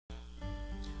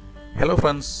Hello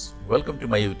friends, welcome to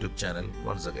my YouTube channel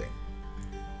once again.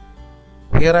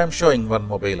 Here I am showing one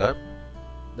mobile app.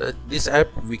 This app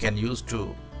we can use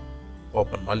to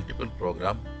open multiple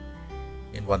programs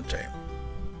in one time.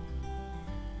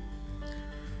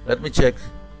 Let me check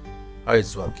how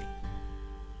it's working.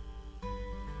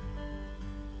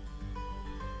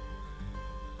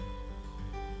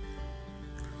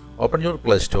 Open your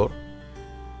Play Store,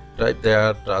 type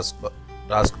there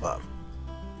Taskbar.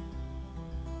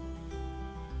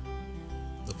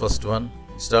 The first one,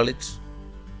 install it.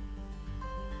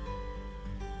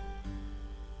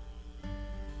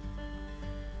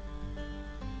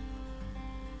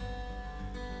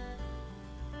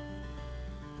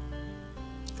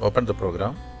 Open the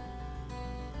program.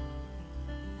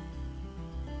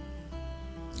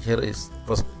 Here is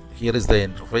the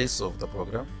interface of the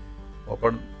program.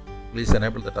 Please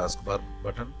enable the taskbar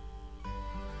button.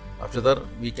 After that,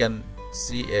 we can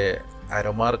see a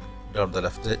arrow mark down the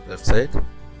left side.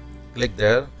 Click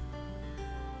there.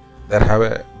 There have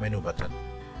a menu button.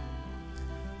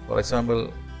 For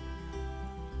example,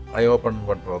 I open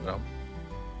one program.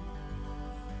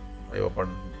 I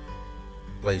open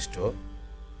Play Store.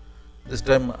 This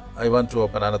time I want to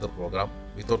open another program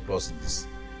without closing this.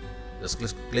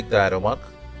 Just click the arrow mark,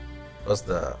 press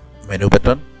the menu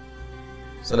button,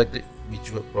 select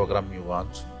which program you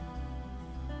want.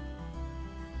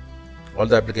 All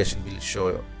the application will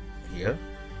show here.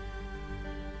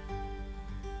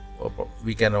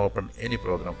 We can open any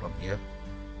program from here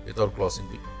without closing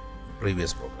the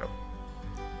previous program.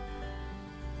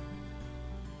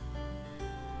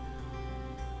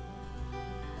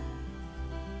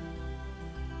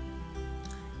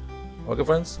 Okay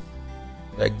friends,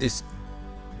 like this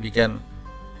we can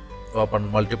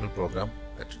open multiple programs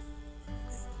at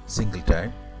single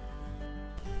time.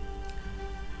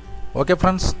 Okay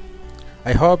friends,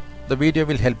 I hope the video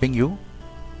will helping you.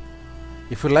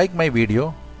 If you like my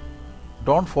video,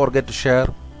 don't forget to share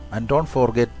and don't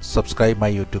forget to subscribe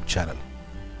my YouTube channel.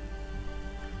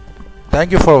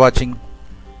 Thank you for watching.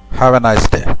 Have a nice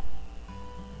day.